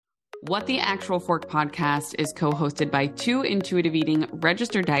What the Actual Fork podcast is co-hosted by two intuitive eating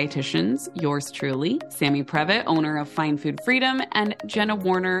registered dietitians, yours truly, Sammy Previtt, owner of Fine Food Freedom, and Jenna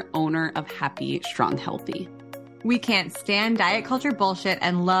Warner, owner of Happy Strong Healthy. We can't stand diet culture bullshit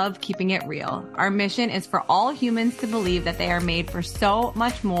and love keeping it real. Our mission is for all humans to believe that they are made for so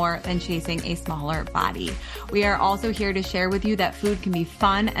much more than chasing a smaller body. We are also here to share with you that food can be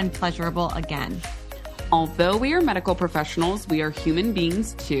fun and pleasurable again. Although we are medical professionals, we are human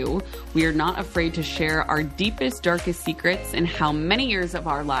beings too. We are not afraid to share our deepest, darkest secrets and how many years of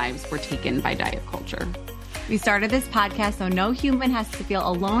our lives were taken by diet culture. We started this podcast so no human has to feel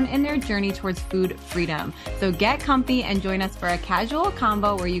alone in their journey towards food freedom. So get comfy and join us for a casual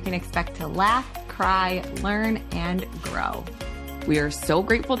combo where you can expect to laugh, cry, learn, and grow. We are so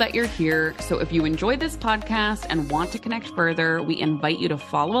grateful that you're here. So if you enjoyed this podcast and want to connect further, we invite you to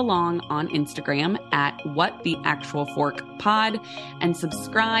follow along on Instagram at WhatTheActualForkPod and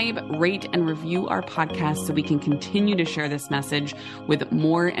subscribe, rate, and review our podcast so we can continue to share this message with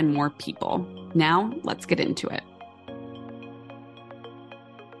more and more people. Now, let's get into it.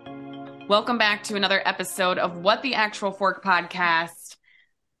 Welcome back to another episode of What the Actual Fork podcast.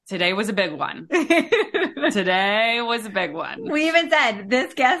 Today was a big one. Today was a big one. We even said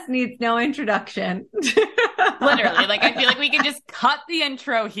this guest needs no introduction. Literally, I feel like we could just cut the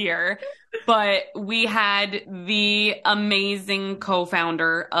intro here, but we had the amazing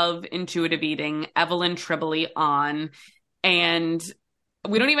co-founder of Intuitive Eating, Evelyn Tribole, on, and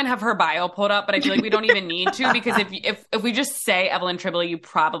we don't even have her bio pulled up, but I feel like we don't even need to, because if we just say Evelyn Tribole, you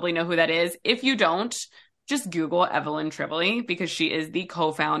probably know who that is. If you don't, just Google Evelyn Tribole, because she is the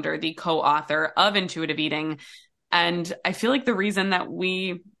co-founder, the co-author of Intuitive Eating. And I feel like the reason that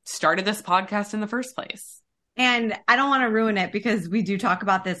we started this podcast in the first place. And I don't want to ruin it because we do talk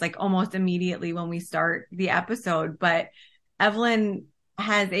about this almost immediately when we start the episode, but Evelyn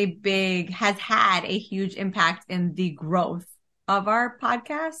has had a huge impact in the growth of our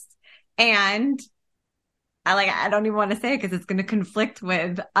podcast. And I don't even want to say it because it's going to conflict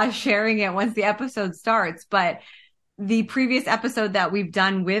with us sharing it once the episode starts. But the previous episode that we've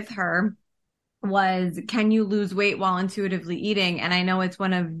done with her was, can you lose weight while intuitively eating? And I know it's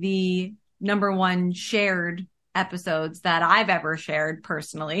one of the number one shared episodes that I've ever shared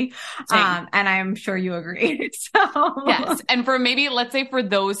personally. And I'm sure you agree. So yes. And let's say for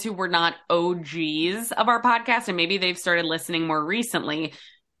those who were not OGs of our podcast, and maybe they've started listening more recently,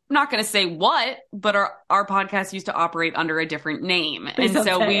 I'm not going to say what, but our podcast used to operate under a different name. Please and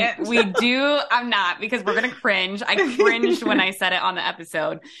so we do, I'm not, because we're going to cringe. I cringed when I said it on the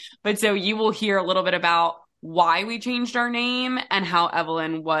episode. But so you will hear a little bit about why we changed our name and how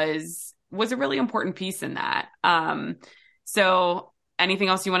Evelyn was a really important piece in that. So anything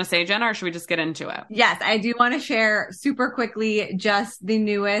else you want to say, Jenna, or should we just get into it? Yes, I do want to share super quickly just the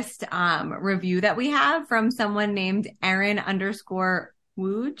newest review that we have from someone named Aaron_Wooge,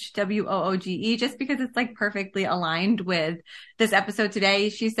 Wooge, just because it's perfectly aligned with this episode today.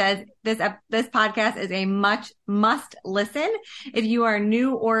 She says this podcast is a must listen. If you are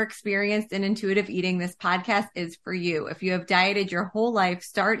new or experienced in intuitive eating, this podcast is for you. If you have dieted your whole life,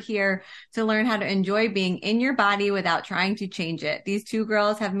 start here to learn how to enjoy being in your body without trying to change it. These two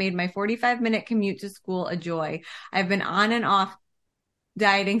girls have made my 45-minute commute to school a joy. I've been on and off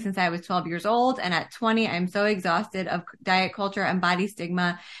dieting since I was 12 years old. And at 20, I'm so exhausted of diet culture and body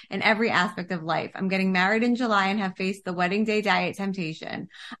stigma in every aspect of life. I'm getting married in July and have faced the wedding day diet temptation.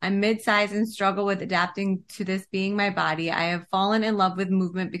 I'm mid-sized and struggle with adapting to this being my body. I have fallen in love with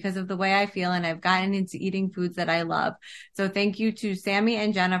movement because of the way I feel, and I've gotten into eating foods that I love. So thank you to Sammy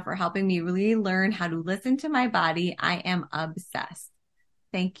and Jenna for helping me really learn how to listen to my body. I am obsessed.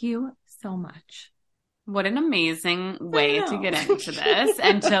 Thank you so much. What an amazing way to get into this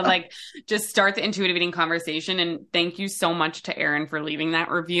and to just start the intuitive eating conversation. And thank you so much to Aaron for leaving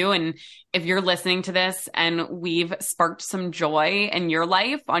that review. And if you're listening to this and we've sparked some joy in your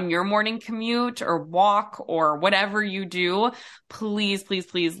life on your morning commute or walk or whatever you do, please, please,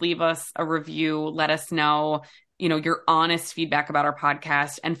 please leave us a review. Let us know, your honest feedback about our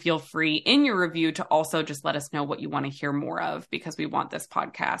podcast, and feel free in your review to also just let us know what you want to hear more of, because we want this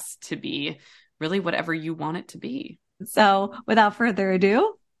podcast to be really whatever you want it to be. So without further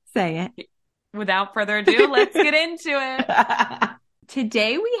ado, say it. Without further ado, let's get into it.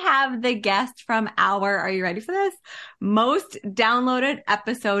 Today we have the guest from are you ready for this? Most downloaded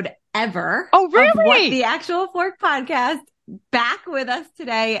episode ever. Oh, really? Of What the Actual Fork podcast. back with us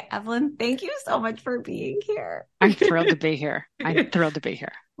today. Evelyn, thank you so much for being here. I'm thrilled to be here.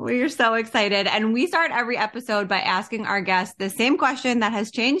 We're so excited. And we start every episode by asking our guests the same question that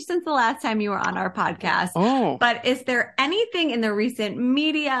has changed since the last time you were on our podcast. Oh. But is there anything in the recent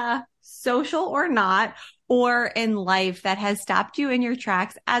media, social or not, or in life that has stopped you in your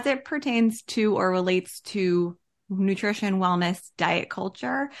tracks as it pertains to or relates to nutrition, wellness, diet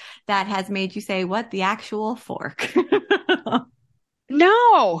culture that has made you say, what the actual fork?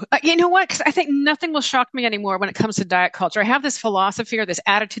 No, you know what? Because I think nothing will shock me anymore when it comes to diet culture. I have this philosophy or this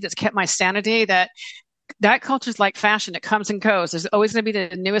attitude that's kept my sanity that diet culture is like fashion. It comes and goes. There's always going to be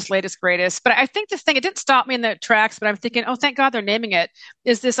the newest, latest, greatest. But I think the thing, it didn't stop me in the tracks, but I'm thinking, oh, thank God they're naming it,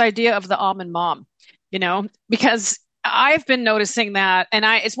 is this idea of the almond mom, because I've been noticing that, and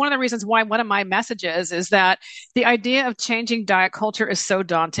it's one of the reasons why one of my messages is that the idea of changing diet culture is so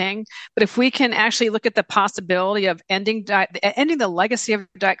daunting. But if we can actually look at the possibility of ending the legacy of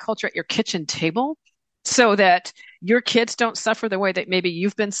diet culture at your kitchen table, so that your kids don't suffer the way that maybe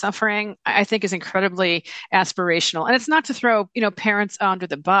you've been suffering, I think is incredibly aspirational. And it's not to throw, parents under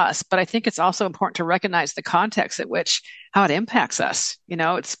the bus, but I think it's also important to recognize the context at which how it impacts us.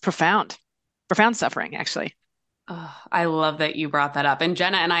 It's profound suffering, actually. Oh, I love that you brought that up. And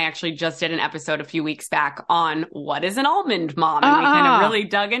Jenna and I actually just did an episode a few weeks back on what is an almond mom. And we kind of really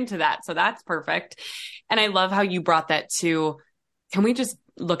dug into that. So that's perfect. And I love how you brought that to, can we just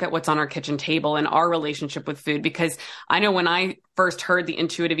look at what's on our kitchen table and our relationship with food? Because I know when I first heard the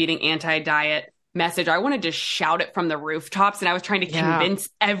intuitive eating anti-diet message, I wanted to shout it from the rooftops, and I was trying to convince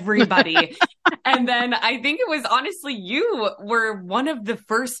everybody. And then I think it was honestly, you were one of the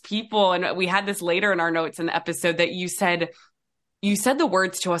first people, and we had this later in our notes in the episode, that you said the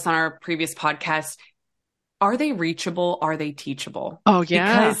words to us on our previous podcast. Are they reachable? Are they teachable? Oh,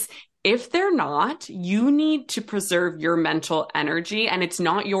 yeah. Because if they're not, you need to preserve your mental energy, and it's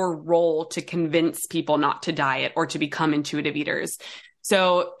not your role to convince people not to diet or to become intuitive eaters.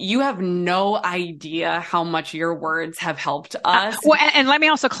 So you have no idea how much your words have helped us. And let me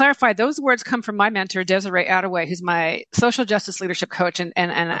also clarify, those words come from my mentor, Desiree Attaway, who's my social justice leadership coach and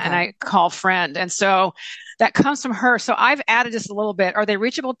I call friend. And so that comes from her. So I've added just a little bit. Are they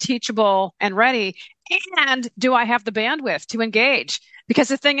reachable, teachable, and ready? And do I have the bandwidth to engage? Because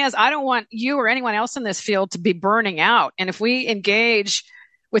the thing is, I don't want you or anyone else in this field to be burning out. And if we engage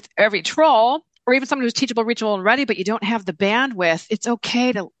with every troll, or even someone who's teachable, reachable, and ready, but you don't have the bandwidth, it's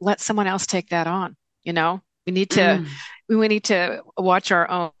okay to let someone else take that on. We need to watch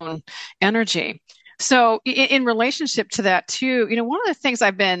our own energy. So in relationship to that too, one of the things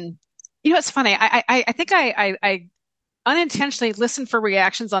I've been, it's funny. I think I unintentionally listen for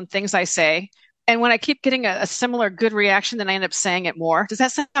reactions on things I say. And when I keep getting a similar good reaction, then I end up saying it more. Does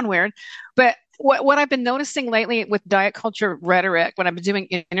that sound weird? But what I've been noticing lately with diet culture rhetoric, when I've been doing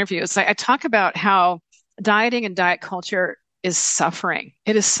interviews, I talk about how dieting and diet culture is suffering.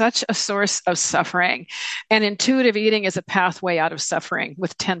 It is such a source of suffering. And intuitive eating is a pathway out of suffering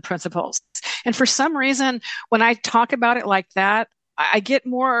with 10 principles. And for some reason, when I talk about it like that, I get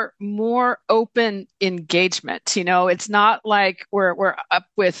more open engagement. It's not like we're up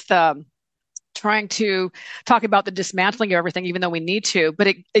with trying to talk about the dismantling of everything, even though we need to, but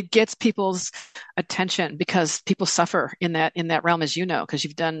it gets people's attention because people suffer in that realm, as because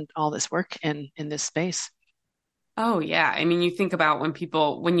you've done all this work in this space. Oh yeah. I mean, you think about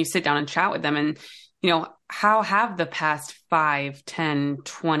when you sit down and chat with them and, how have the past 5, 10,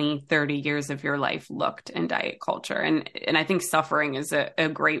 20, 30 years of your life looked in diet culture? And I think suffering is a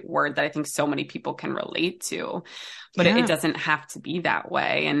great word that I think so many people can relate to, but it doesn't have to be that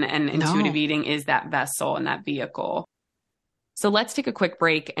way. And intuitive eating is that vessel and that vehicle. So let's take a quick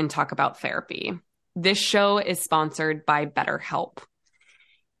break and talk about therapy. This show is sponsored by BetterHelp.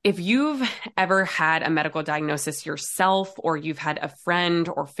 If you've ever had a medical diagnosis yourself, or you've had a friend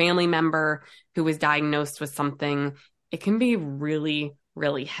or family member who was diagnosed with something, it can be really,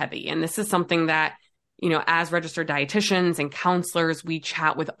 really heavy. And this is something that, as registered dietitians and counselors, we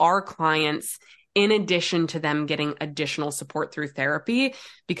chat with our clients in addition to them getting additional support through therapy,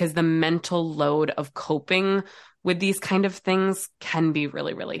 because the mental load of coping with these kind of things can be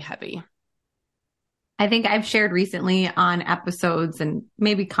really, really heavy. I think I've shared recently on episodes, and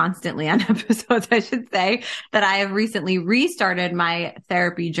maybe constantly on episodes, I should say, that I have recently restarted my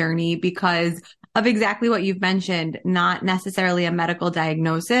therapy journey because of exactly what you've mentioned, not necessarily a medical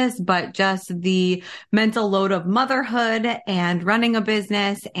diagnosis, but just the mental load of motherhood and running a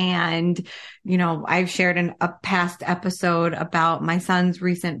business. And, I've shared in a past episode about my son's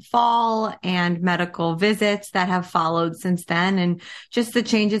recent fall and medical visits that have followed since then, and just the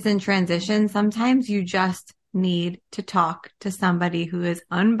changes in transition. Sometimes you just need to talk to somebody who is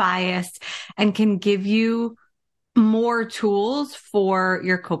unbiased and can give you more tools for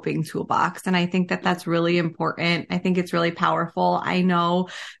your coping toolbox. And I think that that's really important. I think it's really powerful. I know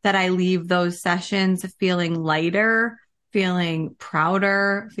that I leave those sessions feeling lighter, feeling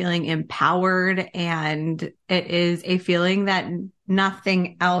prouder, feeling empowered. And it is a feeling that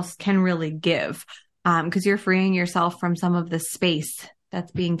nothing else can really give, because you're freeing yourself from some of the space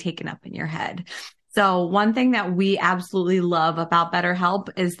that's being taken up in your head. So one thing that we absolutely love about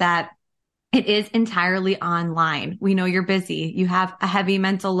BetterHelp is that it is entirely online. We know you're busy. You have a heavy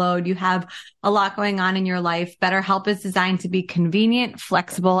mental load. You have a lot going on in your life. BetterHelp is designed to be convenient,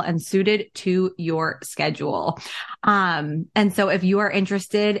 flexible, and suited to your schedule. And so if you are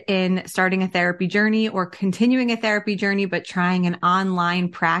interested in starting a therapy journey or continuing a therapy journey, but trying an online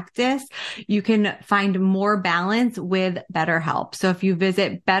practice, you can find more balance with BetterHelp. So if you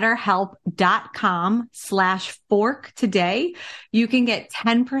visit betterhelp.com/fork today, you can get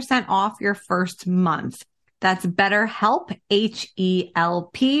 10% off your first month. That's BetterHelp,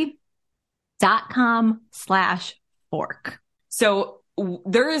 HELP.com/fork. So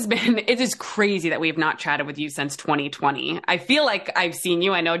it is crazy that we have not chatted with you since 2020. I feel like I've seen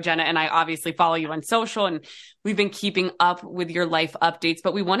you. I know Jenna and I obviously follow you on social, and we've been keeping up with your life updates,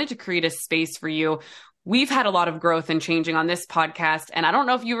 but we wanted to create a space for you. We've had a lot of growth and changing on this podcast. And I don't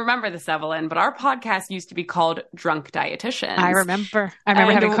know if you remember this, Evelyn, but our podcast used to be called Drunk Dietitians. I remember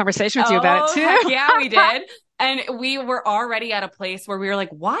having a conversation with you about it too. Yeah, we did. And we were already at a place where we were like,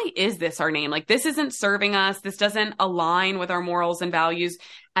 why is this our name? Like, this isn't serving us. This doesn't align with our morals and values.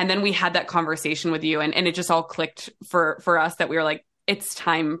 And then we had that conversation with you, and it just all clicked for us that we were like, it's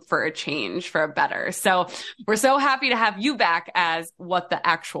time for a change, for a better. So we're so happy to have you back as What the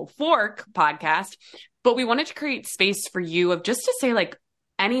Actual Fork podcast. But we wanted to create space for you of just to say, like,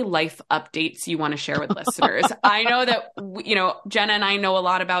 any life updates you want to share with listeners. I know that, Jenna and I know a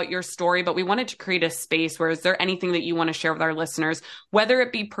lot about your story, but we wanted to create a space where, is there anything that you want to share with our listeners, whether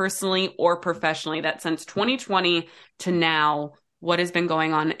it be personally or professionally, that since 2020 to now, what has been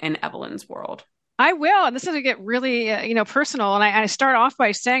going on in Evelyn's world? I will, and this is going to get really, personal. And I start off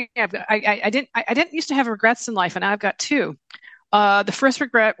by saying I didn't used to have regrets in life, and now I've got two. The first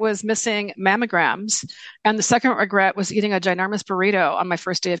regret was missing mammograms, and the second regret was eating a ginormous burrito on my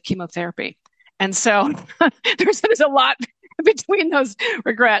first day of chemotherapy. And so there's a lot between those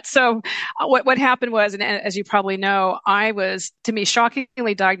regrets. So what happened was, and as you probably know, I was, to me,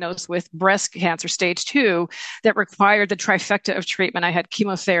 shockingly diagnosed with breast cancer stage 2 that required the trifecta of treatment. I had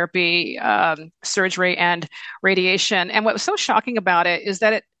chemotherapy, surgery, and radiation. And what was so shocking about it is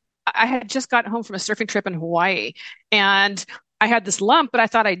that I had just gotten home from a surfing trip in Hawaii, and I had this lump, but I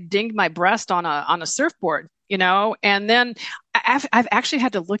thought I dinged my breast on a surfboard, and then I've actually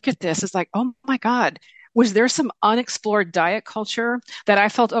had to look at this. It's like, oh my God, was there some unexplored diet culture that I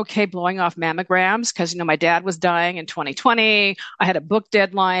felt okay blowing off mammograms? Because, my dad was dying in 2020. I had a book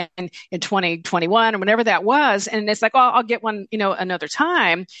deadline in 2021 or whenever that was. And it's like, oh, I'll get one, another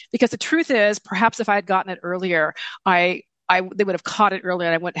time. Because the truth is, perhaps if I had gotten it earlier, they would have caught it earlier,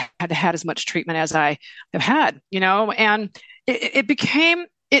 and I wouldn't have had as much treatment as I have had, and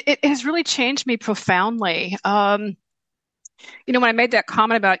it has really changed me profoundly. When I made that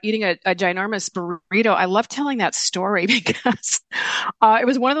comment about eating a ginormous burrito, I love telling that story because it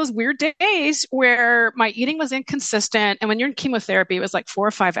was one of those weird days where my eating was inconsistent. And when you're in chemotherapy, it was like 4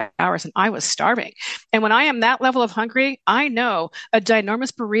 or 5 hours, and I was starving. And when I am that level of hungry, I know a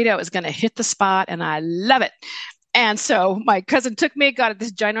ginormous burrito is going to hit the spot, and I love it. And so my cousin took me, got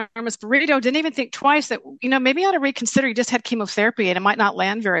this ginormous burrito, didn't even think twice that, maybe I ought to reconsider. You just had chemotherapy and it might not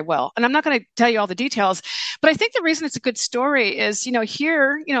land very well. And I'm not going to tell you all the details, but I think the reason it's a good story is,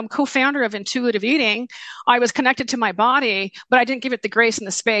 here, I'm co-founder of Intuitive Eating. I was connected to my body, but I didn't give it the grace and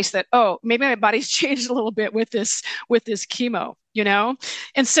the space that, maybe my body's changed a little bit with this chemo.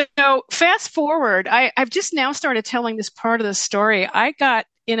 And so fast forward, I've just now started telling this part of the story. I got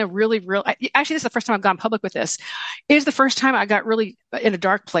in a actually, this is the first time I've gone public with this. It is the first time I got really in a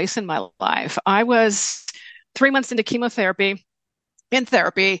dark place in my life. I was 3 months into chemotherapy, in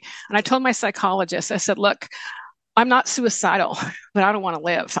therapy, and I told my psychologist, I said, look, I'm not suicidal, but I don't want to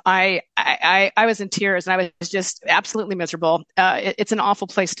live. I was in tears, and I was just absolutely miserable. It's an awful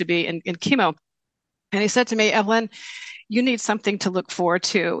place to be in chemo. And he said to me, Evelyn, you need something to look forward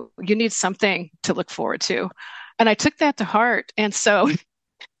to. You need something to look forward to. And I took that to heart. And so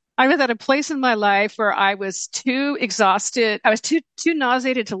I was at a place in my life where I was too exhausted. I was too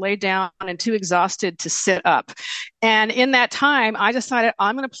nauseated to lay down and too exhausted to sit up. And in that time, I decided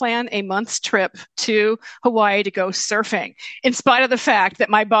I'm going to plan a month's trip to Hawaii to go surfing, in spite of the fact that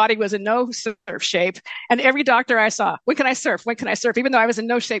my body was in no surf shape. And every doctor I saw, when can I surf? When can I surf? Even though I was in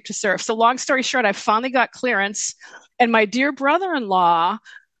no shape to surf. So long story short, I finally got clearance. And my dear brother-in-law,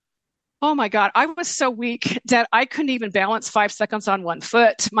 oh my God, I was so weak that I couldn't even balance 5 seconds on one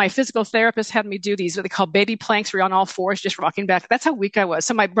foot. My physical therapist had me do these, what they call baby planks, where you're on all fours, just rocking back. That's how weak I was.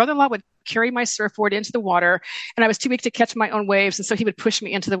 So my brother-in-law would carry my surfboard into the water, and I was too weak to catch my own waves. And so he would push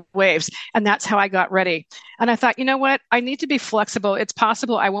me into the waves. And that's how I got ready. And I thought, you know what? I need to be flexible. It's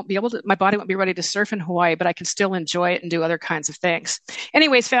possible my body won't be ready to surf in Hawaii, but I can still enjoy it and do other kinds of things.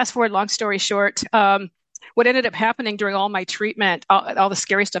 Anyways, fast forward, long story short, what ended up happening during all my treatment, all the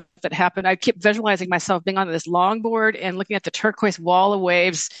scary stuff that happened, I kept visualizing myself being on this longboard and looking at the turquoise wall of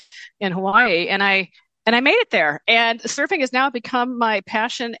waves in Hawaii. And I made it there. And surfing has now become my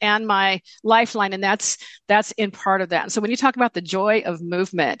passion and my lifeline. And that's in part of that. And so when you talk about the joy of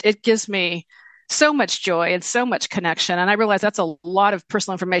movement, it gives me so much joy and so much connection. And I realize that's a lot of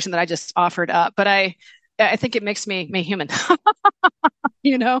personal information that I just offered up, but I think it makes me human.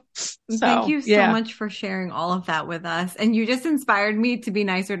 So, thank you so much for sharing all of that with us. And you just inspired me to be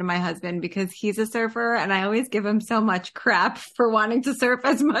nicer to my husband, because he's a surfer and I always give him so much crap for wanting to surf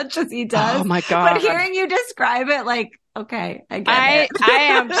as much as he does. Oh my God. But hearing you describe it, like, okay, I get it. I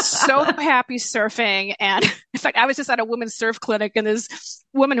am so happy surfing. And in fact, I was just at a women's surf clinic, and this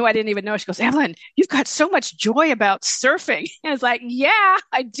woman who I didn't even know, she goes, Evelyn, you've got so much joy about surfing. And I was like, yeah,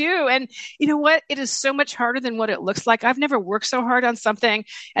 I do. And you know what? It is so much harder than what it looks like. I've never worked so hard on something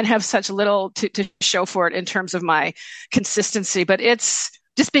and have such little to show for it in terms of my consistency. But it's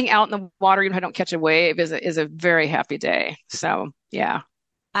just being out in the water, even if I don't catch a wave, is a very happy day. So, yeah.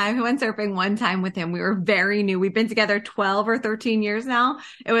 I went surfing one time with him. We were very new. We've been together 12 or 13 years now.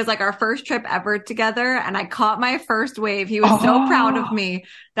 It was like our first trip ever together. And I caught my first wave. He was so proud of me.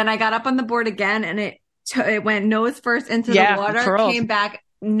 Then I got up on the board again, and it went nose first into the water, came back,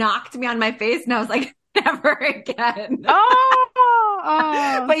 knocked me on my face. And I was like, never again.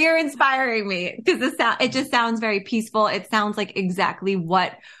 But you're inspiring me, because it just sounds very peaceful. It sounds like exactly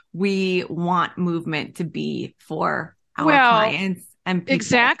what we want movement to be for our clients. And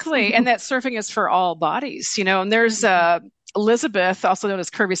exactly. And that surfing is for all bodies, and there's Elizabeth, also known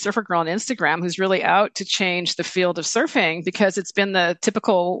as Curvy Surfer Girl on Instagram, who's really out to change the field of surfing, because it's been the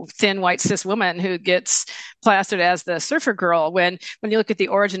typical thin white cis woman who gets plastered as the surfer girl. When you look at the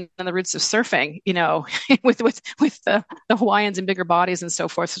origin and the roots of surfing, with the Hawaiians and bigger bodies and so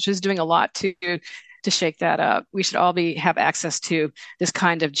forth, so she's doing a lot to shake that up. We should all have access to this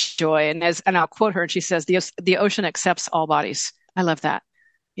kind of joy. And I'll quote her, and she says, the ocean accepts all bodies. I love that.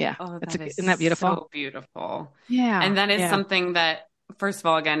 Yeah. Oh, isn't that beautiful? So beautiful. Yeah. And that is something that, first of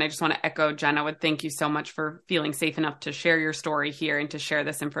all, again, I just want to echo Jenna with thank you so much for feeling safe enough to share your story here and to share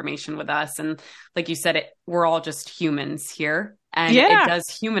this information with us. And like you said, we're all just humans here, and it does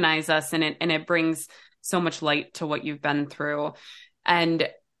humanize us, and it brings so much light to what you've been through. And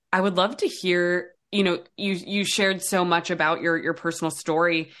I would love to hear, you shared so much about your personal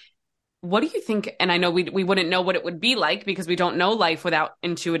story. What do you think? And I know we wouldn't know what it would be like, because we don't know life without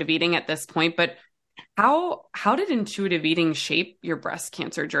intuitive eating at this point, but how did intuitive eating shape your breast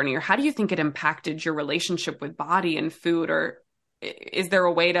cancer journey? Or how do you think it impacted your relationship with body and food? Or is there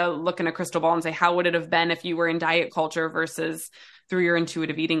a way to look in a crystal ball and say, how would it have been if you were in diet culture versus through your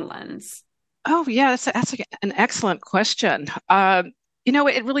intuitive eating lens? Oh yeah, that's an excellent question.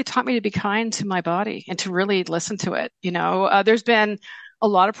 It really taught me to be kind to my body and to really listen to it. There's been a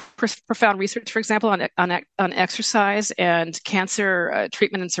lot of profound research, for example, on exercise and cancer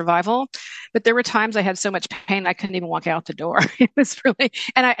treatment and survival. But there were times I had so much pain I couldn't even walk out the door. It was really,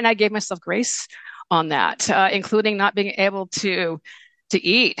 and I gave myself grace on that, including not being able to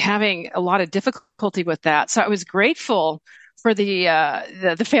eat, having a lot of difficulty with that. So I was grateful for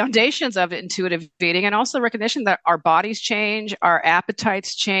the foundations of intuitive eating, and also recognition that our bodies change, our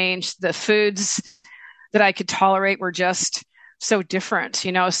appetites change, the foods that I could tolerate were just so different,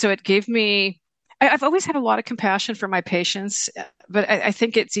 so it gave me, I've always had a lot of compassion for my patients, but I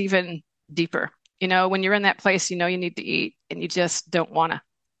think it's even deeper, when you're in that place, you need to eat and you just don't want to,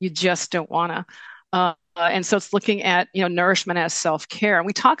 and so it's looking at, nourishment as self-care. And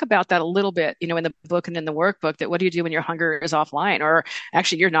we talk about that a little bit, in the book and in the workbook, that what do you do when your hunger is offline, or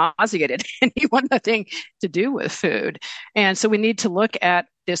actually you're nauseated and you want nothing to do with food. And so we need to look at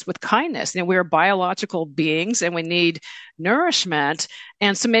this with kindness. We're biological beings and we need nourishment.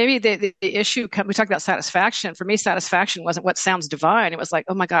 And so maybe the issue, we talked about satisfaction. For me, satisfaction wasn't what sounds divine. It was like,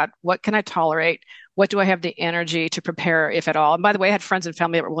 oh my God, what can I tolerate? What do I have the energy to prepare, if at all? And by the way, I had friends and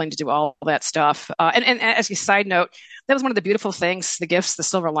family that were willing to do all that stuff. And as a side note, that was one of the beautiful things, the gifts, the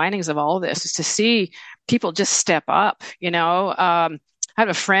silver linings of all of this, is to see people just step up. I have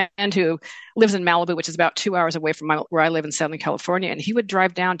a friend who lives in Malibu, which is about 2 hours away from where I live in Southern California. And he would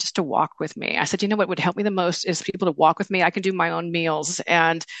drive down just to walk with me. I said, what would help me the most is people to walk with me. I can do my own meals.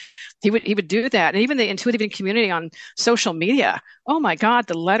 And he would do that. And even the intuitive eating community on social media. Oh my God,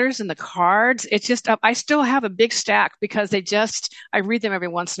 the letters and the cards. It's just, I still have a big stack because I read them every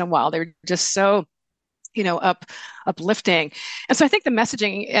once in a while. They're just so uplifting. And so I think the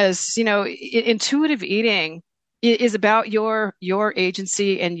messaging is, intuitive eating is about your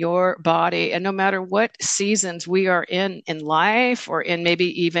agency and your body. And no matter what seasons we are in life, or in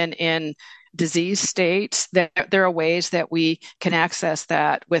maybe even in disease states, that there are ways that we can access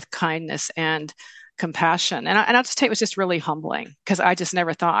that with kindness and compassion. And I'll just say it was just really humbling, because I just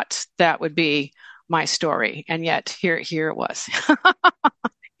never thought that would be my story. And yet here it was,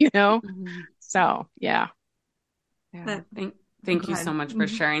 Mm-hmm. So, yeah. Thank you so much for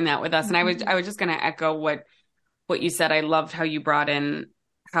sharing that with us. And I was just going to echo what you said. I loved how you brought in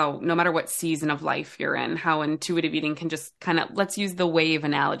how no matter what season of life you're in, how intuitive eating can just kind of, let's use the wave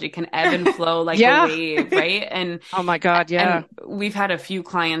analogy, can ebb and flow like a wave, right? And oh my God, yeah. And we've had a few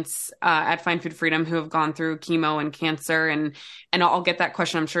clients at Find Food Freedom who have gone through chemo and cancer, and I'll get that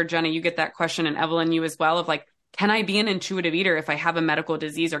question. I'm sure, Jenna, you get that question, and Evelyn, you as well, of like, can I be an intuitive eater if I have a medical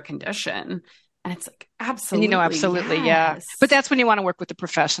disease or condition? And it's like, absolutely. And absolutely. Yes. Yeah. But that's when you want to work with a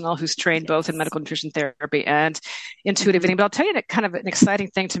professional who's trained both in medical nutrition therapy and intuitive eating. But I'll tell you kind of an exciting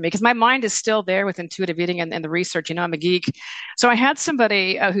thing to me, because my mind is still there with intuitive eating and the research. I'm a geek. So I had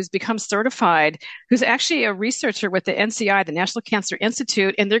somebody who's become certified, who's actually a researcher with the NCI, the National Cancer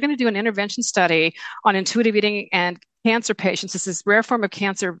Institute, and they're going to do an intervention study on intuitive eating and cancer patients. This is rare form of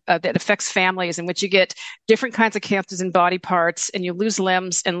cancer that affects families, in which you get different kinds of cancers in body parts, and you lose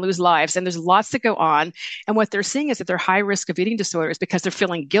limbs and lose lives. And there's lots that go on. And what they're seeing is that they're high risk of eating disorders because they're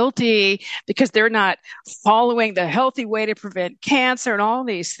feeling guilty, because they're not following the healthy way to prevent cancer and all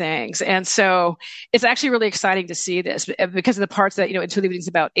these things. And so it's actually really exciting to see this, because of the parts that, intuitive eating is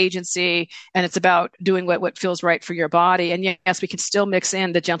about agency, and it's about doing what feels right for your body. And yes, we can still mix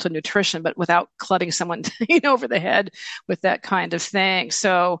in the gentle nutrition, but without clubbing someone over the head with that kind of thing.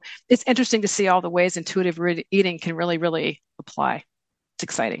 So it's interesting to see all the ways intuitive eating can really, really apply. It's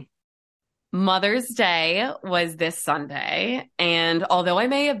exciting. Mother's Day was this Sunday, and although I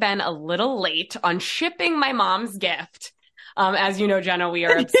may have been a little late on shipping my mom's gift, as you know, Jenna, we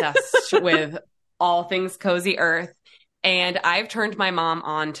are obsessed with all things Cozy Earth. And I've turned my mom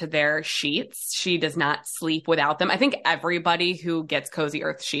on to their sheets. She does not sleep without them. I think everybody who gets Cozy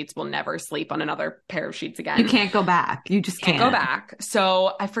Earth sheets will never sleep on another pair of sheets again. You can't go back. You just can't go back.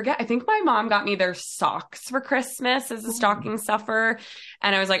 So I forget. I think my mom got me their socks for Christmas as a stocking stuffer.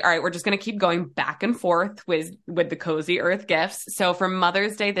 And I was like, all right, we're just going to keep going back and forth with the Cozy Earth gifts. So for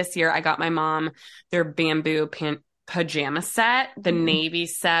Mother's Day this year, I got my mom their bamboo pajama set, the navy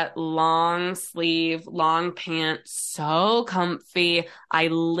set, long sleeve, long pant, so comfy. I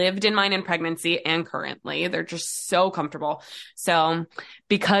lived in mine in pregnancy and currently. They're just so comfortable. So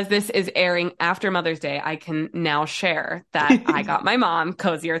because this is airing after Mother's Day, I can now share that I got my mom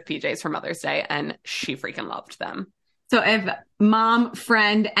Cozy Earth PJs for Mother's Day, and she freaking loved them. So if mom,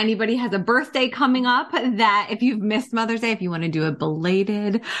 friend, anybody has a birthday coming up, that if you've missed Mother's Day, if you want to do it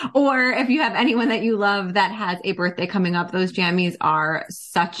belated, or if you have anyone that you love that has a birthday coming up, those jammies are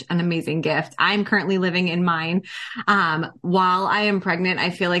such an amazing gift. I'm currently living in mine. While I am pregnant,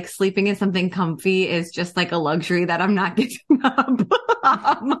 I feel like sleeping in something comfy is just like a luxury that I'm not giving up.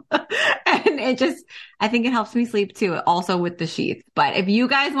 And I think it helps me sleep too, also with the sheath. But if you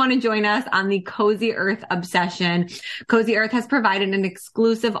guys want to join us on the Cozy Earth obsession, Cozy Earth has provided an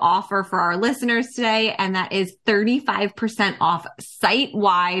exclusive offer for our listeners today, and that is 35% off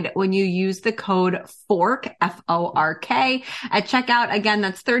site-wide when you use the code FORK, F-O-R-K, at checkout. Again,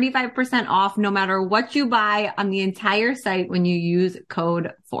 that's 35% off no matter what you buy on the entire site when you use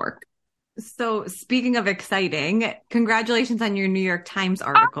code FORK. So speaking of exciting, congratulations on your New York Times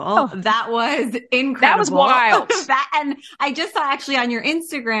article. Oh, that was incredible. That was wild. And I just saw actually on your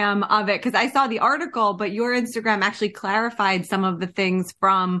Instagram of it, because I saw the article, but your Instagram actually clarified some of the things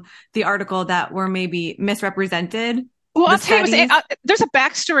from the article that were maybe misrepresented. Well, I'll tell you, there's a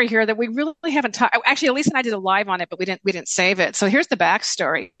backstory here that we really haven't talked. Actually, Elise and I did a live on it, but we didn't save it. So here's the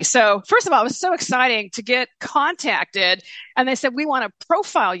backstory. So first of all, it was so exciting to get contacted, and they said, we want to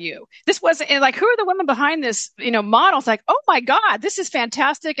profile you. This wasn't like, who are the women behind this, models? Like, oh my God, this is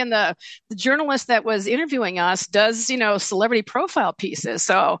fantastic. And the journalist that was interviewing us does, celebrity profile pieces.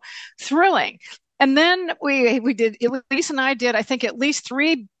 So thrilling. And then we did, Elise and I did, I think, at least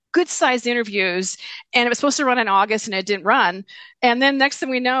 3 good-sized interviews, and it was supposed to run in August, and it didn't run. And then next thing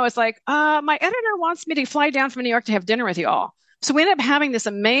we know, it's like, my editor wants me to fly down from New York to have dinner with you all. So we ended up having this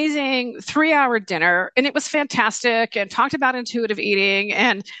amazing 3-hour dinner, and it was fantastic, and talked about intuitive eating.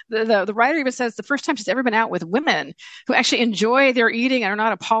 And the writer even says the first time she's ever been out with women who actually enjoy their eating and are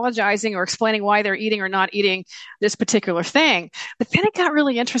not apologizing or explaining why they're eating or not eating this particular thing. But then it got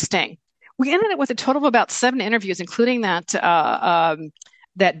really interesting. We ended up with a total of about 7 interviews, including that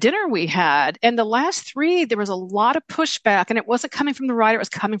dinner we had. And the last 3, there was a lot of pushback, and it wasn't coming from the writer, it was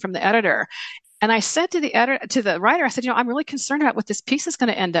coming from the editor. And I said to the writer, I said, I'm really concerned about what this piece is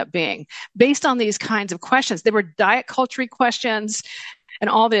going to end up being based on these kinds of questions. There were diet culture questions and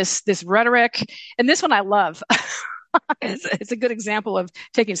all this rhetoric. And this one I love. It's a good example of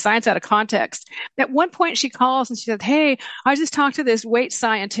taking science out of context. At one point she calls and she said, hey, I just talked to this weight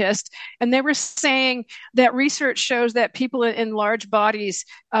scientist, and they were saying that research shows that people in large bodies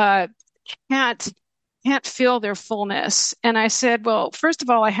can't feel their fullness. And I said, well, first of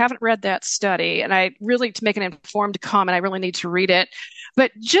all, I haven't read that study, and to make an informed comment, I really need to read it.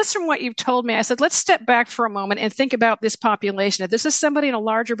 But just from what you've told me, I said, let's step back for a moment and think about this population. If this is somebody in a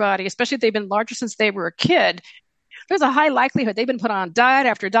larger body, especially if they've been larger since they were a kid, there's a high likelihood they've been put on diet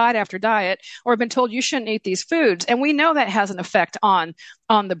after diet after diet, or been told you shouldn't eat these foods. And we know that has an effect on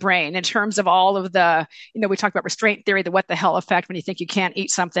the brain in terms of all of the, we talk about restraint theory, the what the hell effect. When you think you can't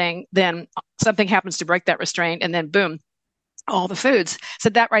eat something, then something happens to break that restraint, and then boom, all the foods. So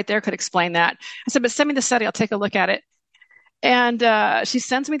that right there could explain that. I said, but send me the study. I'll take a look at it. And she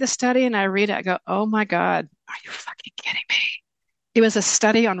sends me the study, and I read it. I go, oh my God, are you fucking kidding me? It was a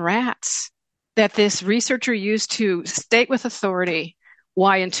study on rats that this researcher used to state with authority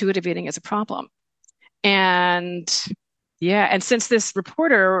why intuitive eating is a problem. And since this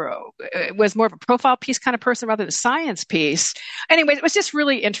reporter was more of a profile piece kind of person rather than a science piece, anyway, it was just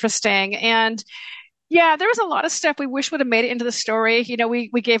really interesting. And there was a lot of stuff we wish would have made it into the story.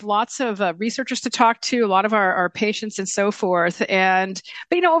 We gave lots of researchers to talk to, a lot of our patients and so forth.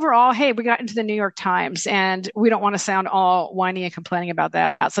 But overall, hey, we got into the New York Times, and we don't want to sound all whiny and complaining about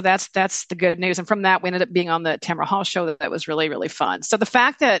that. So that's the good news. And from that, we ended up being on the Tamara Hall show. That was really, really fun. So the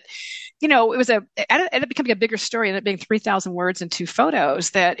fact that, it ended up becoming a bigger story, ended up being 3,000 words and 2 photos,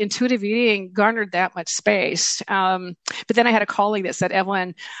 that intuitive eating garnered that much space. But then I had a colleague that said,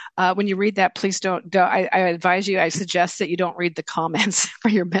 Evelyn, when you read that, please don't. I suggest that you don't read the comments for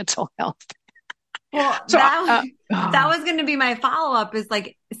your mental health. Well, so, that was going to be my follow-up, is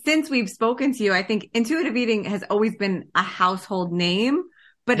like, since we've spoken to you, I think intuitive eating has always been a household name,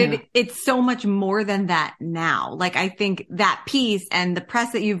 but it's so much more than that now. Like, I think that piece and the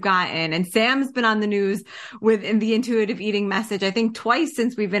press that you've gotten, and Sam's been on the news in the intuitive eating message, I think twice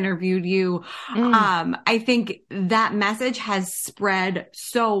since we've interviewed you. I think that message has spread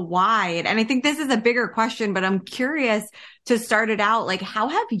so wide. And I think this is a bigger question, but I'm curious to start it out. Like, how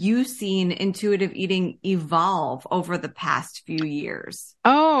have you seen intuitive eating evolve over the past few years?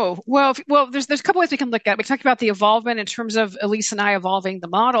 Oh, well, there's a couple ways we can look at it. We talked about the evolvement in terms of Elise and I evolving the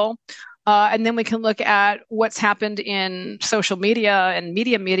model. And then we can look at what's happened in social media and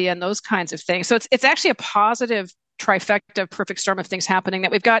media and those kinds of things. So it's actually a positive trifecta, perfect storm of things happening,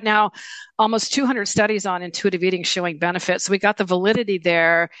 that we've got now almost 200 studies on intuitive eating showing benefits. So we got the validity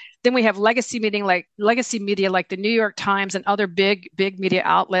there. Then we have legacy media like the New York Times and other big media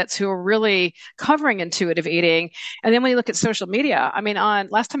outlets who are really covering intuitive eating. And then when you look at social media, I mean,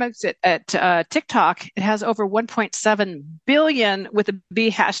 last time I looked at TikTok, it has over 1.7 billion with the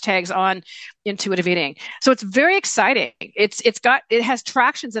B hashtags on intuitive eating. So it's very exciting. It has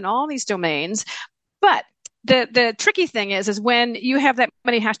tractions in all these domains, but the tricky thing is when you have that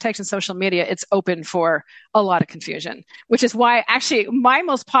many hashtags in social media, it's open for a lot of confusion, which is why actually my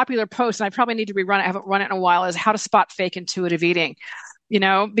most popular post, and I probably need to rerun it, I haven't run it in a while, is how to spot fake intuitive eating.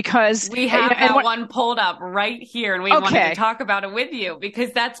 Because we have one pulled up right here, and we wanted to talk about it with you,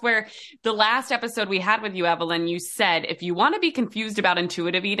 because that's where the last episode we had with you, Evelyn, you said, if you want to be confused about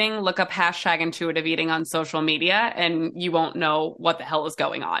intuitive eating, look up hashtag intuitive eating on social media and you won't know what the hell is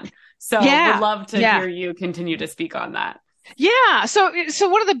going on. So we'd love to hear you continue to speak on that. Yeah. So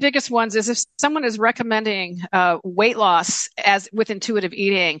one of the biggest ones is if someone is recommending weight loss as with intuitive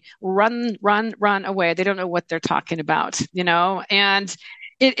eating, run away. They don't know what they're talking about, and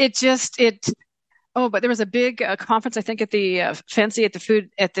it. Oh, but there was a big conference, I think, at the Fancy at the food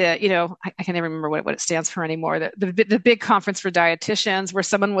at the, I can't even remember what it stands for anymore. The big conference for dietitians where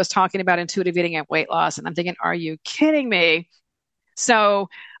someone was talking about intuitive eating and weight loss, and I'm thinking, are you kidding me? So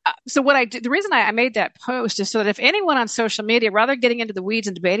what I did, the reason I made that post is so that if anyone on social media, rather than getting into the weeds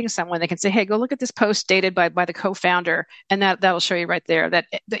and debating someone, they can say, "Hey, go look at this post dated by the co-founder," and that'll show you right there that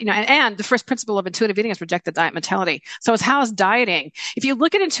and the first principle of intuitive eating is reject the diet mentality. So it's how's dieting? If you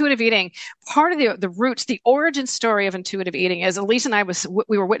look at intuitive eating, part of the roots, the origin story of intuitive eating is Elise and I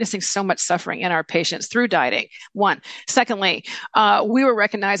we were witnessing so much suffering in our patients through dieting. One, secondly, we were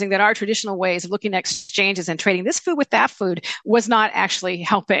recognizing that our traditional ways of looking at exchanges and trading this food with that food was not actually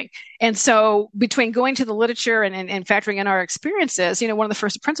helping. And so between going to the literature and factoring in our experiences, one of the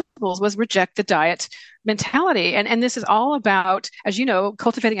first principles was reject the diet mentality. And this is all about, as you know,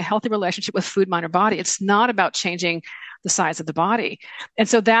 cultivating a healthy relationship with food, mind, or body. It's not about changing the size of the body. And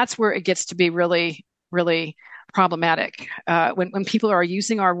so that's where it gets to be really, really problematic when people are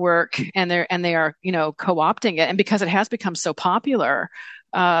using our work and they are co-opting it. And because it has become so popular,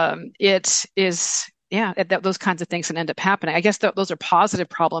 it is. Yeah, those kinds of things can end up happening. I guess those are positive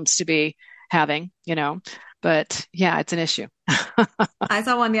problems to be having, but yeah, it's an issue. I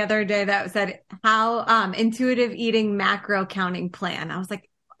saw one the other day that said how intuitive eating macro counting plan. I was like,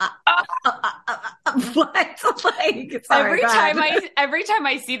 what? Like, sorry, every time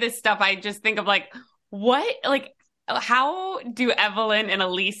I see this stuff, I just think of like, what? Like, how do Evelyn and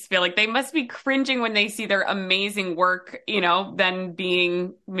Elise feel? Like they must be cringing when they see their amazing work, then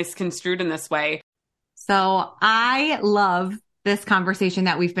being misconstrued in this way. So I love this conversation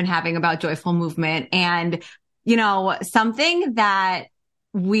that we've been having about joyful movement. And, something that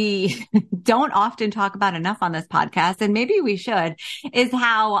we don't often talk about enough on this podcast, and maybe we should, is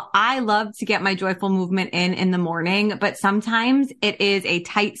how I love to get my joyful movement in the morning, but sometimes it is a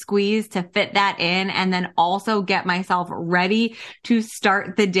tight squeeze to fit that in and then also get myself ready to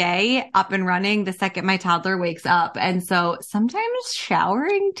start the day up and running the second my toddler wakes up. And so sometimes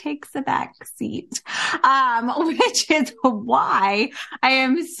showering takes a back seat, which is why I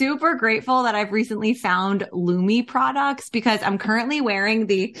am super grateful that I've recently found Lumi products, because I'm currently wearing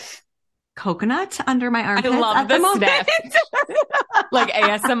the coconut under my armpits. I love the sniff. Like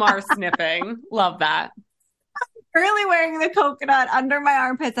ASMR sniffing. Love that. Currently wearing the coconut under my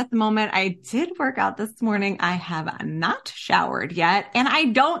armpits at the moment. I did work out this morning. I have not showered yet, and I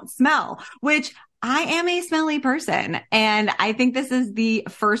don't smell, which I am a smelly person. And I think this is the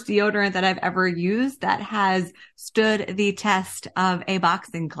first deodorant that I've ever used that has stood the test of a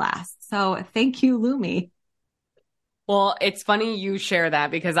boxing class. So thank you, Lumi. Well, it's funny you share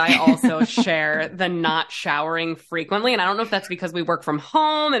that because I also share the not showering frequently. And I don't know if that's because we work from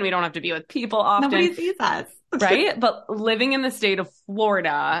home and we don't have to be with people often. Nobody sees us. Right? But living in the state of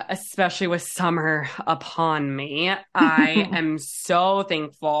Florida, especially with summer upon me, I am so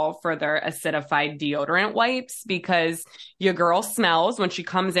thankful for their acidified deodorant wipes, because your girl smells when she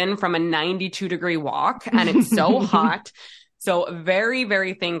comes in from a 92-degree walk and it's so hot. So very,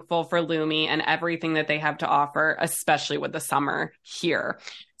 very thankful for Lumi and everything that they have to offer, especially with the summer here.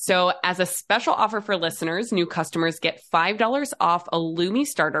 So as a special offer for listeners, new customers get $5 off a Lumi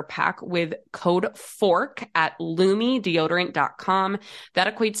starter pack with code FORK at LumiDeodorant.com.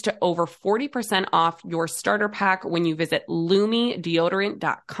 That equates to over 40% off your starter pack when you visit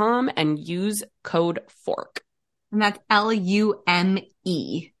LumiDeodorant.com and use code FORK. And that's LUME.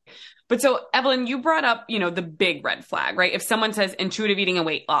 But so, Evelyn, you brought up, the big red flag, right? If someone says intuitive eating and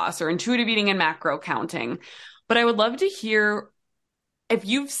weight loss or intuitive eating and macro counting, but I would love to hear if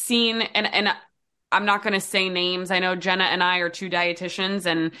you've seen, and I'm not going to say names. I know Jenna and I are two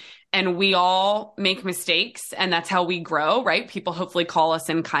dietitians and we all make mistakes, and that's how we grow, right? People hopefully call us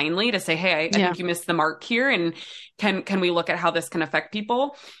in kindly to say, hey, I think you missed the mark here. And can we look at how this can affect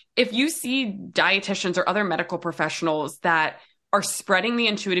people? If you see dietitians or other medical professionals that are spreading the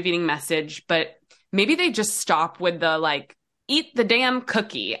intuitive eating message, but maybe they just stop with the eat the damn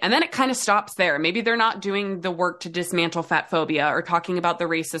cookie. And then it kind of stops there. Maybe they're not doing the work to dismantle fat phobia or talking about the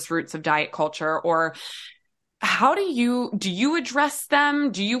racist roots of diet culture. Or how do you address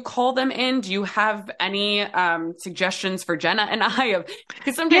them? Do you call them in? Do you have any suggestions for Jenna and I?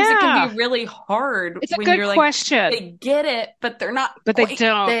 Because sometimes it can be really hard. It's when a good question. They get it, but they're not. But they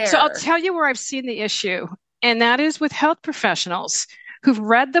don't. There. So I'll tell you where I've seen the issue. And that is with health professionals who've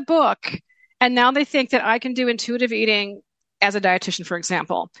read the book, and now they think that I can do intuitive eating as a dietitian, for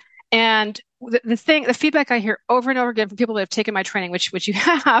example. And the feedback I hear over and over again from people that have taken my training, which you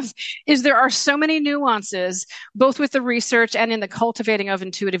have, is there are so many nuances, both with the research and in the cultivating of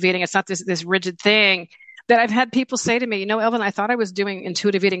intuitive eating. It's not this rigid thing that I've had people say to me, Evelyn, I thought I was doing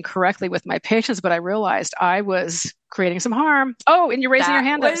intuitive eating correctly with my patients, but I realized I was creating some harm. Oh, and you're raising your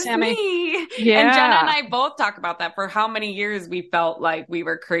hand up, Sammy. Me. Yeah. And Jenna and I both talk about that. For how many years we felt like we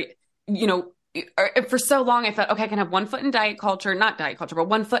were for so long I thought, okay, I can have one foot in not diet culture, but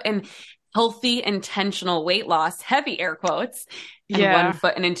one foot in healthy, intentional weight loss, heavy air quotes, and one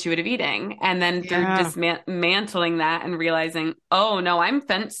foot in intuitive eting. And then through dismantling that and realizing, oh no, I'm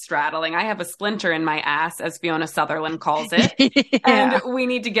fence straddling. I have a splinter in my ass, as Fiona Sutherland calls it. And we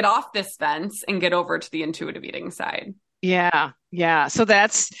need to get off this fence and get over to the intuitive eating side. Yeah. Yeah. So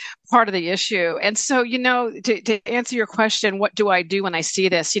that's part of the issue. And so, to answer your question, what do I do when I see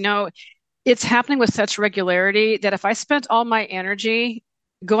this? It's happening with such regularity that if I spent all my energy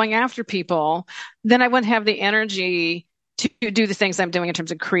going after people, then I wouldn't have the energy to do the things I'm doing in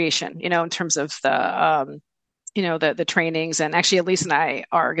terms of creation, in terms of the trainings. And actually, Elise and I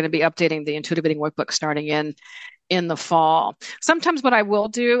are going to be updating the intuitive eating workbook starting in the fall. Sometimes what I will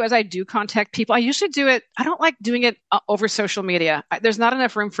do is I do contact people. I usually do it. I don't like doing it over social media. There's not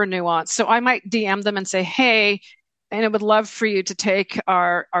enough room for nuance. So I might DM them and say, hey, and I would love for you to take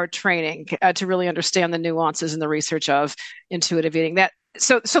our training to really understand the nuances and the research of intuitive eating.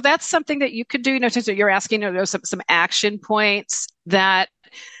 So that's something that you could do. So you're asking, some action points that,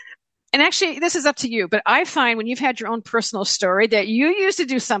 and actually this is up to you, but I find when you've had your own personal story that you used to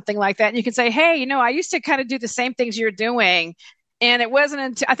do something like that, and you can say, hey, I used to kind of do the same things you're doing. And it wasn't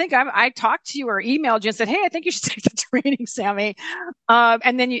until I think I talked to you or emailed you and said, hey, I think you should take the training, Sammy.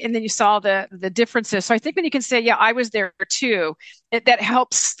 And then you saw the differences. So I think when you can say, yeah, I was there too, that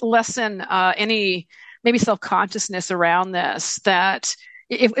helps lessen any maybe self-consciousness around this, that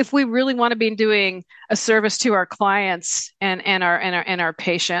if we really want to be doing a service to our clients and our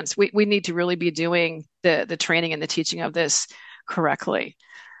patients, we need to really be doing the training and the teaching of this correctly.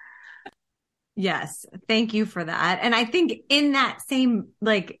 Yes. Thank you for that. And I think in that same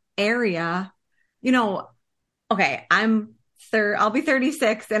area, okay, I'll be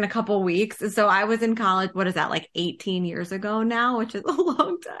 36 in a couple weeks. So I was in college. What is that? 18 years ago now, which is a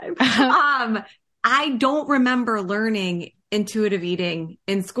long time. I don't remember learning intuitive eating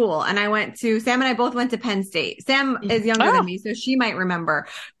in school. And Sam and I both went to Penn State. Sam is younger than me, so she might remember,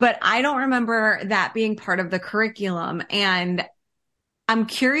 but I don't remember that being part of the curriculum. And I'm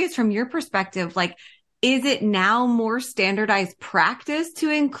curious from your perspective, is it now more standardized practice to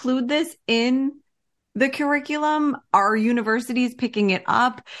include this in the curriculum? Are universities picking it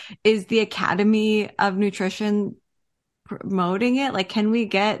up? Is the Academy of Nutrition promoting it? Can we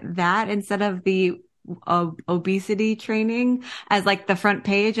get that instead of the obesity training as the front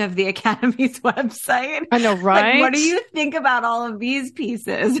page of the Academy's website? I know, right? What do you think about all of these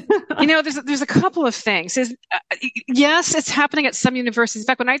pieces? There's a couple of things. Yes, it's happening at some universities. In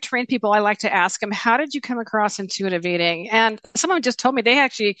fact, when I train people, I like to ask them, how did you come across intuitive eating? And someone just told me I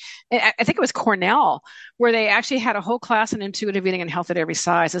think it was Cornell, where they actually had a whole class on intuitive eating and health at every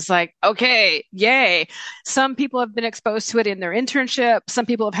size. It's okay, yay. Some people have been exposed to it in their internship. Some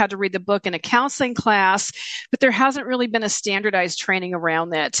people have had to read the book in a counseling class, but there hasn't really been a standardized training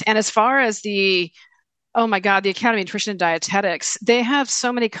around it. And as far as the Academy of Nutrition and Dietetics, they have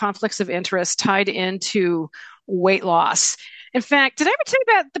so many conflicts of interest tied into weight loss. In fact, did I ever tell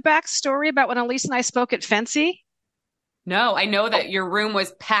you about the backstory about when Elise and I spoke at Fancy? No, I know that your room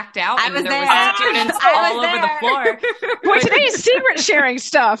was packed out and there there. was students all over the floor. Boy, today's secret sharing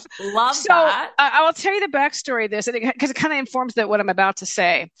stuff. Love that. I will tell you the backstory of this because it kind of informs what I'm about to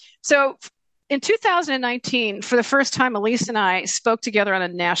say. So in 2019, for the first time, Elise and I spoke together on a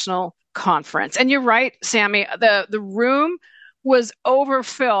national conference. And you're right, Sammy, the room was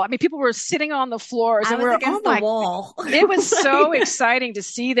overfilled. I mean, people were sitting on the floors and we're against the wall. It was so exciting to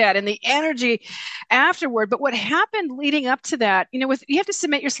see that and the energy afterward. But what happened leading up to that, you have to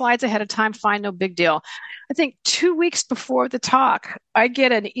submit your slides ahead of time, fine, no big deal. I think 2 weeks before the talk, I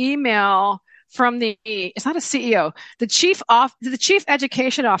get an email from it's not a CEO, the chief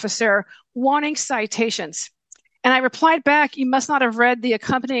education officer wanting citations. And I replied back, you must not have read the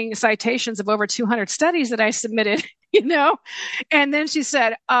accompanying citations of over 200 studies that I submitted, And then she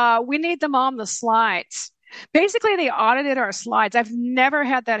said, we need them on the slides. Basically, they audited our slides. I've never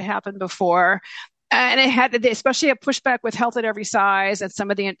had that happen before. And it had, especially a pushback with health at every size and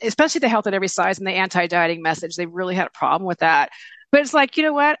especially the health at every size and the anti-dieting message. They really had a problem with that. But it's you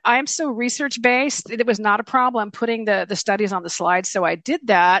know what? I'm so research-based. It was not a problem putting the studies on the slides. So I did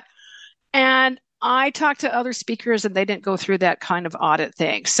that. And I talked to other speakers and they didn't go through that kind of audit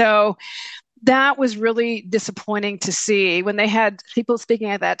thing. So that was really disappointing to see when they had people speaking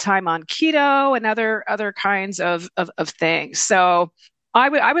at that time on keto and other kinds of things. So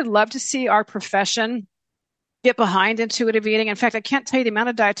I would love to see our profession get behind intuitive eating. In fact, I can't tell you the amount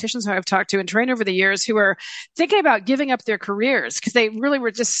of dietitians who I've talked to and trained over the years who are thinking about giving up their careers because they really were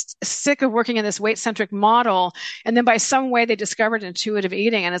just sick of working in this weight-centric model. And then by some way they discovered intuitive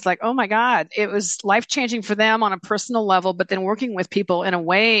eating. And it's like, oh my God, it was life-changing for them on a personal level, but then working with people in a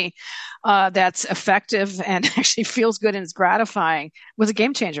way that's effective and actually feels good and is gratifying was a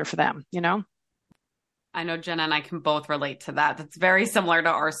game changer for them, you know? I know Jenna and I can both relate to that. That's very similar to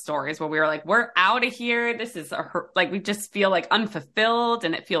our stories where we were like, we're out of here. This is like, we just feel like unfulfilled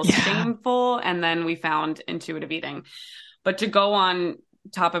and it feels shameful. And then we found intuitive eating. But to go on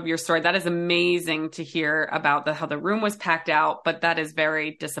top of your story, that is amazing to hear about how the room was packed out, but that is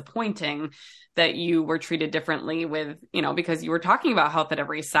very disappointing that you were treated differently with, you know, because you were talking about health at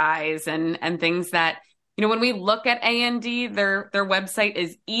every size and things that, you know, when we look at A&D, their website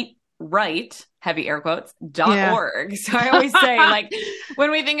is eatright, heavy air quotes, .org. So I always say, like,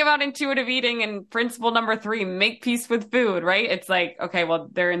 when we think about intuitive eating and principle number 3, make peace with food, right? It's like, okay, well,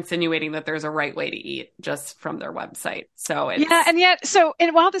 they're insinuating that there's a right way to eat just from their website. So it's... Yeah. And yet,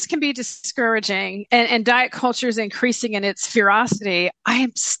 and while this can be discouraging and diet culture is increasing in its ferocity, I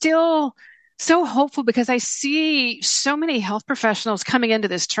am still so hopeful because I see so many health professionals coming into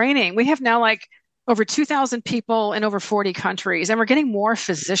this training. We have now like over 2,000 people in over 40 countries, and we're getting more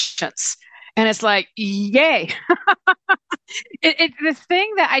physicians. And it's like, yay. The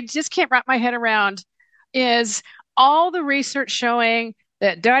thing that I just can't wrap my head around is all the research showing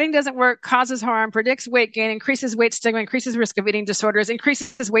that dieting doesn't work, causes harm, predicts weight gain, increases weight stigma, increases risk of eating disorders,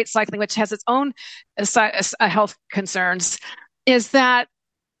 increases weight cycling, which has its own health concerns, is that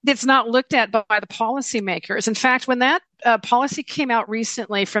it's not looked at by the policymakers. In fact, when that policy came out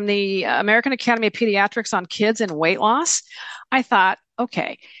recently from the American Academy of Pediatrics on kids and weight loss, I thought,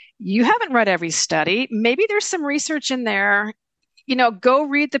 okay, you haven't read every study. Maybe there's some research in there. You know, go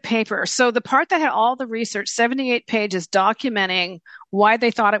read the paper. So the part that had all the research, 78 pages documenting why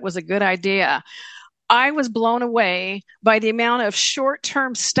they thought it was a good idea, I was blown away by the amount of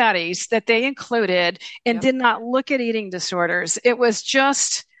short-term studies that they included and did not look at eating disorders. It was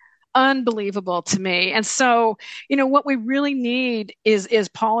just unbelievable to me. And so, you know, what we really need is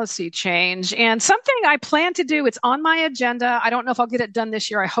policy change, and something I plan to do. It's on my agenda. I don't know if I'll get it done this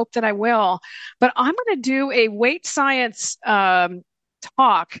year. I hope that I will, but I'm going to do a weight science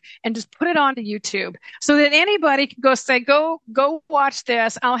talk and just put it onto YouTube so that anybody can go watch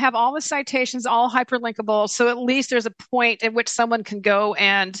this. I'll have all the citations, all hyperlinkable. So at least there's a point at which someone can go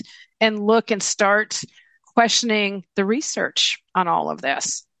and look and start questioning the research on all of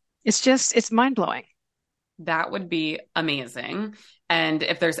this. It's mind-blowing. That would be amazing. And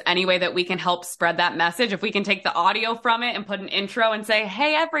if there's any way that we can help spread that message, if we can take the audio from it and put an intro and say,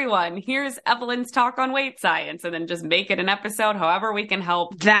 hey, everyone, here's Evelyn's talk on weight science, and then just make it an episode, however we can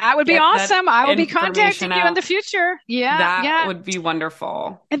help. That would be awesome. I will be contacting you in the future. Yeah. That would be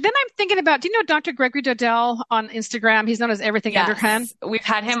wonderful. And then I'm thinking about, do you know Dr. Gregory Dodell on Instagram? He's known as Everything Endocrine. We've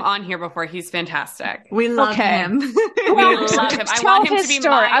had him on here before. He's fantastic. We love him. We love him. I want him to be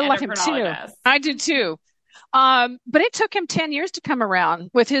my I love him too. I do too. But it took him 10 years to come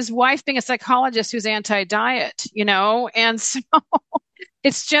around, with his wife being a psychologist who's anti-diet, you know? And so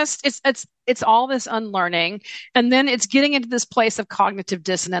it's all this unlearning. And then it's getting into this place of cognitive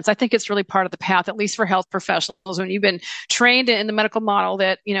dissonance. I think it's really part of the path, at least for health professionals, when you've been trained in the medical model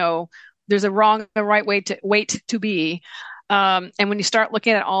that, you know, there's a right way to be. And when you start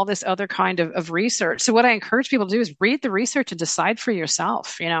looking at all this other kind of research. So what I encourage people to do is read the research and decide for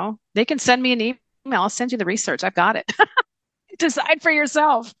yourself. You know, they can send me an email. I'll send you the research. I've got it. Decide for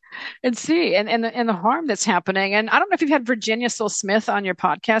yourself and see, and the harm that's happening. And I don't know if you've had Virginia Smith on your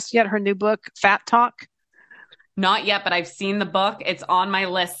podcast yet. Her new book, Fat Talk. Not yet, but I've seen the book. It's on my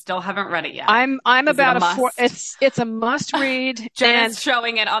list. Still haven't read it yet. I'm about it's a must read. Jen's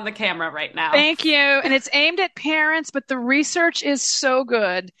showing it on the camera right now. Thank you. And it's aimed at parents, but the research is so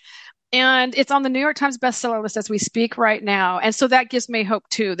good. And it's on the New York Times bestseller list as we speak right now. And so that gives me hope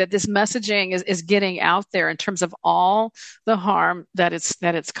too, that this messaging is getting out there in terms of all the harm that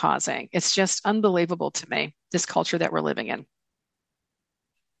it's causing. It's just unbelievable to me, this culture that we're living in.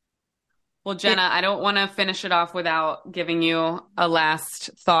 Well, Jenna, I don't want to finish it off without giving you a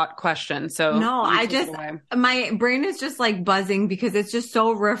last thought question. So no, my brain is just like buzzing because it's just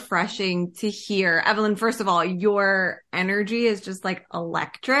so refreshing to hear. Evelyn, first of all, your energy is just like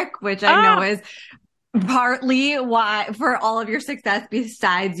electric, which I know is partly why for all of your success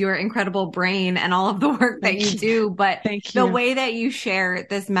besides your incredible brain and all of the work that you do. But the way that you share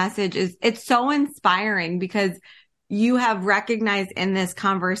this message it's so inspiring because you have recognized in this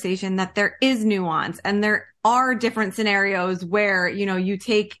conversation that there is nuance and there are different scenarios where, you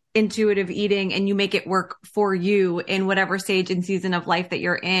take intuitive eating and you make it work for you in whatever stage and season of life that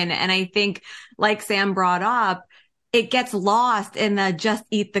you're in. And I think like Sam brought up, it gets lost in the just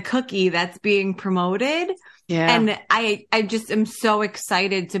eat the cookie that's being promoted. Yeah. And I just am so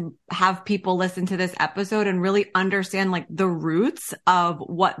excited to have people listen to this episode and really understand like the roots of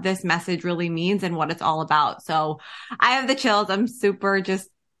what this message really means and what it's all about. So I have the chills. I'm super just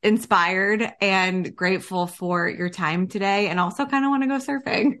inspired and grateful for your time today, and also kind of want to go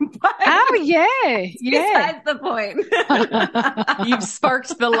surfing. Oh, yay. Besides the point. You've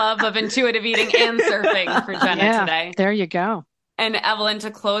sparked the love of intuitive eating and surfing for Jenna today. There you go. And Evelyn,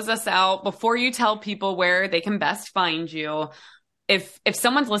 to close us out, before you tell people where they can best find you, if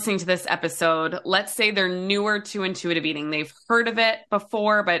someone's listening to this episode, let's say they're newer to intuitive eating, they've heard of it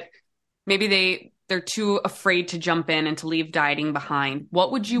before, but maybe they're too afraid to jump in and to leave dieting behind.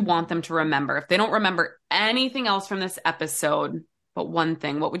 What would you want them to remember? If they don't remember anything else from this episode, but one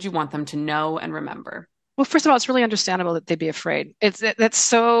thing, what would you want them to know and remember? Well, first of all, it's really understandable that they'd be afraid. That's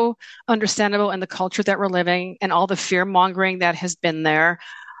so understandable in the culture that we're living and all the fear mongering that has been there.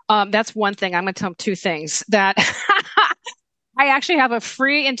 That's one thing. I'm going to tell them two things. That I actually have a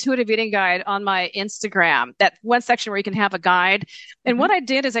free intuitive eating guide on my Instagram, that one section where you can have a guide. And what I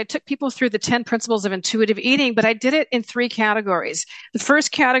did is I took people through the 10 principles of intuitive eating, but I did it in 3 categories. The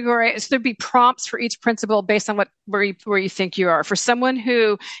first category is there'd be prompts for each principle based on where you think you are. For someone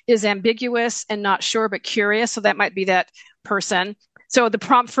who is ambiguous and not sure, but curious, so that might be that person. So the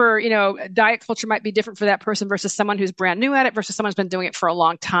prompt for, diet culture might be different for that person versus someone who's brand new at it versus someone who's been doing it for a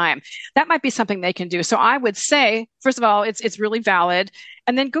long time. That might be something they can do. So I would say, first of all, it's really valid.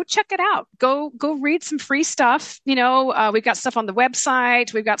 And then go check it out. Go read some free stuff. We've got stuff on the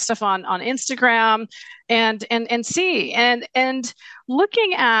website. We've got stuff on Instagram and see. And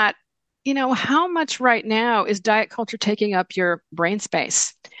looking at, how much right now is diet culture taking up your brain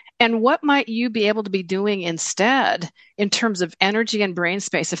space? And what might you be able to be doing instead in terms of energy and brain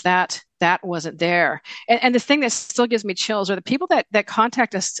space if that wasn't there? And the thing that still gives me chills are the people that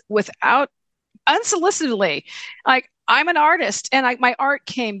contact us without unsolicitedly, like, I'm an artist and my art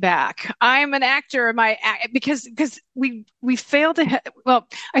came back. I'm an actor. Because we failed to,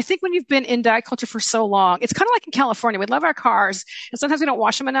 I think when you've been in diet culture for so long, it's kind of like in California. We love our cars and sometimes we don't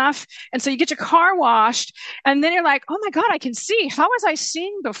wash them enough. And so you get your car washed and then you're like, oh my God, I can see. How was I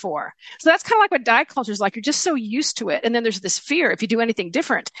seeing before? So that's kind of like what diet culture is like. You're just so used to it. And then there's this fear. If you do anything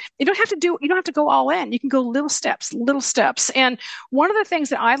different, you don't have to go all in. You can go little steps. And one of the things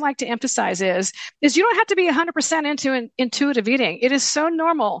that I like to emphasize is you don't have to be 100% into intuitive eating. It is so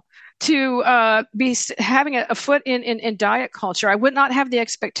normal to be having a foot in diet culture. I would not have the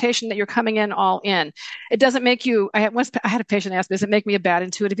expectation that you're coming in all in. It doesn't make you. I had a patient ask me, does it make me a bad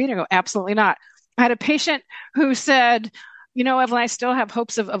intuitive eater? I go, absolutely not. I had a patient who said, Evelyn, I still have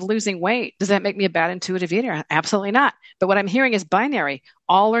hopes of losing weight. Does that make me a bad intuitive eater? Absolutely not. But what I'm hearing is binary,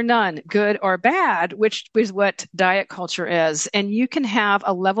 all or none, good or bad, which is what diet culture is. And you can have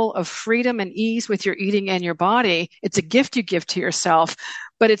a level of freedom and ease with your eating and your body. It's a gift you give to yourself,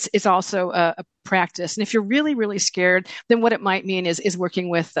 but it's also a practice. And if you're really, really scared, then what it might mean is working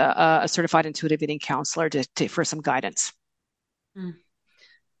with a certified intuitive eating counselor for some guidance.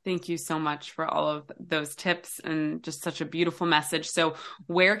 Thank you so much for all of those tips and just such a beautiful message. So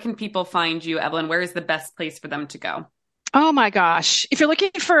where can people find you, Evelyn? Where is the best place for them to go? Oh my gosh. If you're looking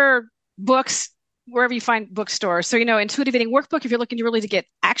for books, wherever you find bookstores. So, intuitive eating workbook, if you're looking to get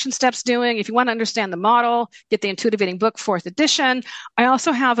action steps doing, if you want to understand the model, get the intuitive eating book, 4th edition. I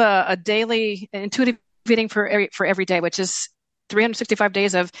also have a daily intuitive eating for every day, which is 365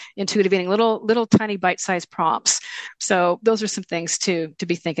 days of intuitive eating, little tiny bite-sized prompts. So those are some things to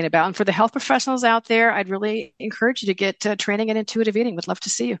be thinking about. And for the health professionals out there, I'd really encourage you to get training in intuitive eating. Would love to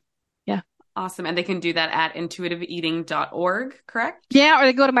see you. Yeah. Awesome. And they can do that at intuitiveeating.org, correct? Yeah. Or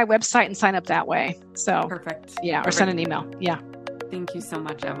they go to my website and sign up that way. So perfect. Yeah. Or send an email. Yeah. Thank you so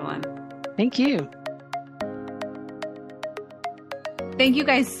much, Evelyn. Thank you. Thank you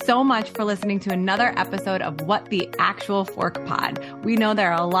guys so much for listening to another episode of What the Actual Fork Pod. We know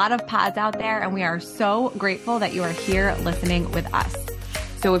there are a lot of pods out there, and we are so grateful that you are here listening with us.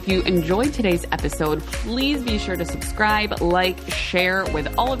 So if you enjoyed today's episode, please be sure to subscribe, like, share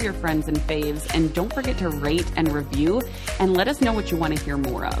with all of your friends and faves, and don't forget to rate and review and let us know what you want to hear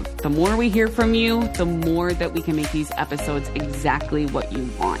more of. The more we hear from you, the more that we can make these episodes exactly what you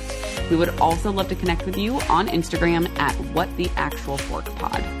want. We would also love to connect with you on Instagram at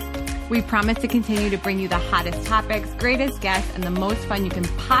WhatTheActualForkPod. We promise to continue to bring you the hottest topics, greatest guests, and the most fun you can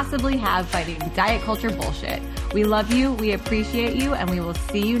possibly have fighting diet culture bullshit. We love you, we appreciate you, and we will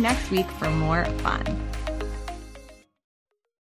see you next week for more fun.